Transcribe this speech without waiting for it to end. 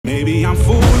Maybe I'm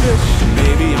foolish,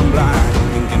 maybe I'm blind,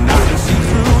 thinking I can see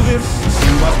through this,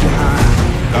 see what's behind.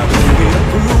 Got no way to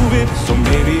prove it, so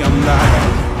maybe I'm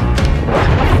lying.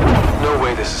 No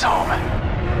way this is home.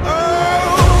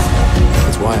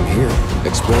 That's why I'm here,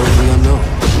 exploring the unknown.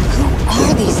 Who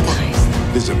are these guys?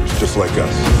 Visitors just like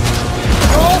us.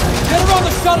 Girl, get her on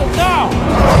the shuttle now!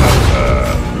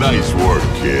 Nice work,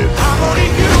 kid. I'm only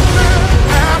human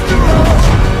after all.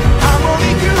 I'm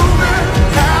only human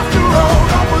after all.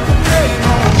 Don't put the blame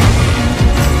on me.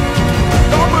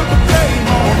 Don't put the blame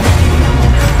on me.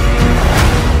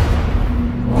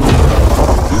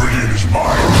 Brilliant is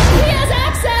mine. He has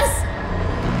access!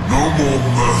 No more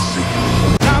mercy.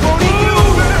 I'm only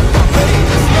human. I made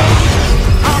mistakes.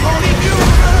 I'm only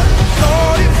human.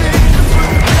 All it takes is put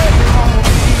the blame on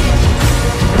me.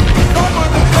 Don't put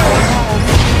the blame on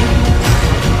me.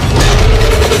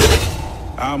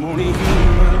 I'm only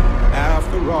human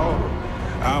after all.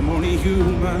 I'm only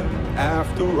human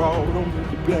after all. Don't put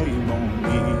the blame on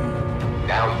me.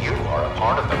 Now you are a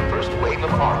part of the first wave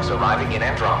of arcs arriving in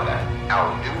Andromeda,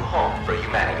 our new home for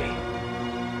humanity.